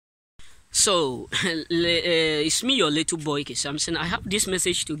So, it's me, your little boy, Samson. I have this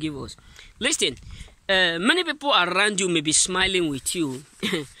message to give us. Listen, many people around you may be smiling with you,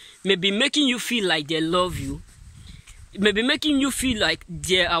 may be making you feel like they love you, may be making you feel like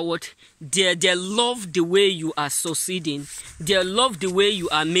they are what? They love the way you are succeeding. They love the way you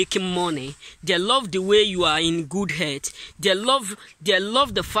are making money. They love the way you are in good health. They love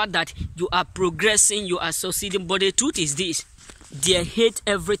the fact that you are progressing, you are succeeding. But the truth is this: they hate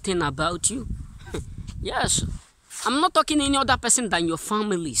everything about you. Yes, I'm not talking any other person than your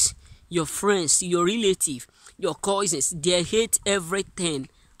families, your friends, your relative, your cousins. They hate everything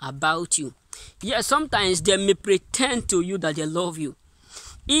about you. Yes, sometimes they may pretend to you that they love you.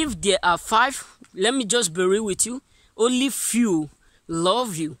 If there are 5, let me just be real with you, only few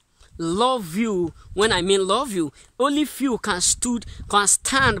love you. Love you, when I mean love you, only few can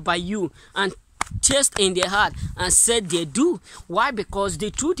stand by you and taste in their heart and said they do. Why? Because the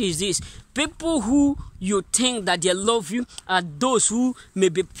truth is this: people who you think that they love you are those who may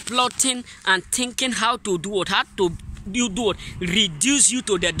be plotting and thinking how to do what, reduce you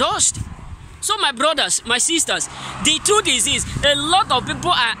to the dust. So my brothers, my sisters, the truth is this: a lot of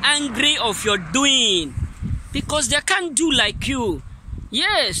people are angry of your doing because they can't do like you.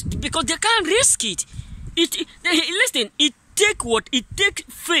 Yes, because they can't risk it. Listen, it takes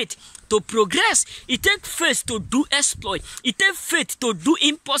faith to progress. It takes faith to do exploit. It takes faith to do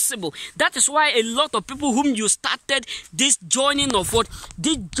impossible. That is why a lot of people whom you started this joining of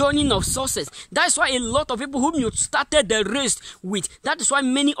success. That is why a lot of people whom you started the race with, that is why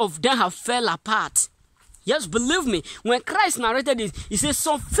many of them have fell apart. Yes, believe me. When Christ narrated this, he says,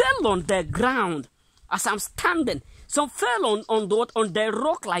 some fell on the ground as I'm standing. Some fell on the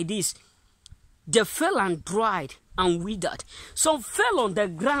rock like this. They fell and dried and withered. Some fell on the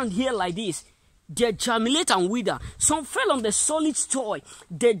ground here like this. They germinate and wither. Some fell on the solid soil.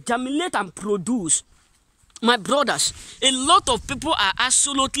 They germinate and produce. My brothers, a lot of people are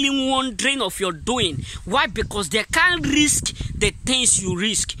absolutely wondering of your doing. Why? Because they can't risk the things you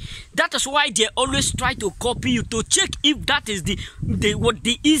risk. That is why they always try to copy you, to check if that is the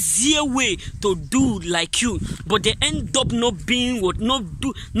easier way to do like you. But they end up not being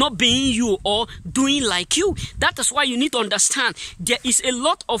you or doing like you. That is why you need to understand there is a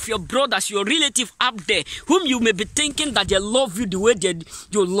lot of your brothers, your relatives up there, whom you may be thinking that they love you the way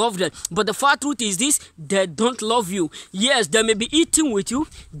you love them. But the far truth is this: they don't love you. Yes, they may be eating with you,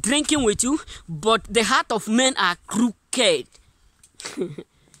 drinking with you, but the heart of men are crooked.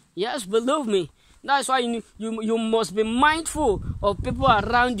 Yes, believe me. That's why you must be mindful of people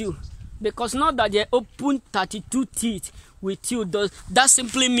around you, because not that they open 32 teeth with you, that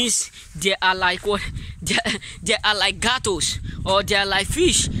simply means they are like what? They are like gatos, or they are like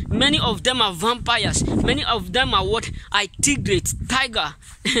fish. Many of them are vampires. Many of them are what? Tiger.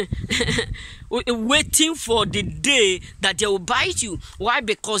 Waiting for the day that they will bite you. Why?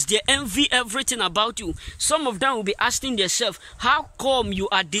 Because they envy everything about you. Some of them will be asking themselves, how come you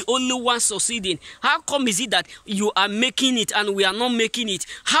are the only one succeeding? How come is it that you are making it and we are not making it?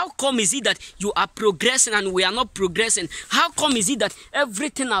 How come is it that you are progressing and we are not progressing? How come is it that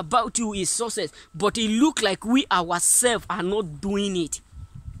everything about you is success, but it looks like we ourselves are not doing it?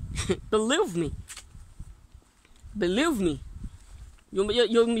 Believe me. Believe me.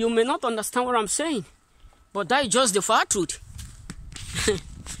 You may not understand what I'm saying, but that is just the far truth.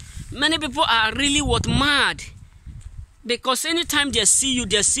 Many people are really mad, because anytime they see you,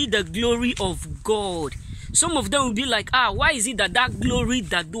 they see the glory of God. Some of them will be like, why is it that glory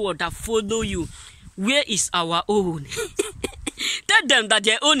that follow you? Where is our own? Tell them that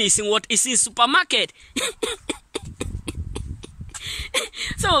their own is in what? Is in supermarket.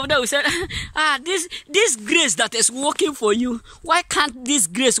 Some of them will say, this grace that is working for you, why can't this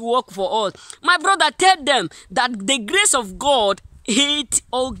grace work for us? My brother, tell them that the grace of God hates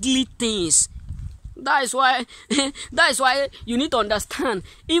ugly things. That is why you need to understand,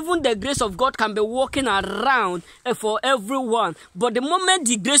 even the grace of God can be working around for everyone. But the moment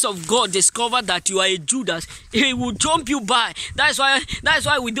the grace of God discover that you are a Judas, he will jump you by. That's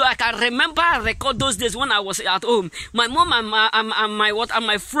why we do. I can remember, I record those days when I was at home. My mom and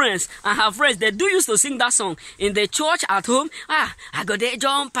my friends and her friends, they used to sing that song in the church at home. I go there,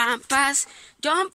 jump and pass. Jump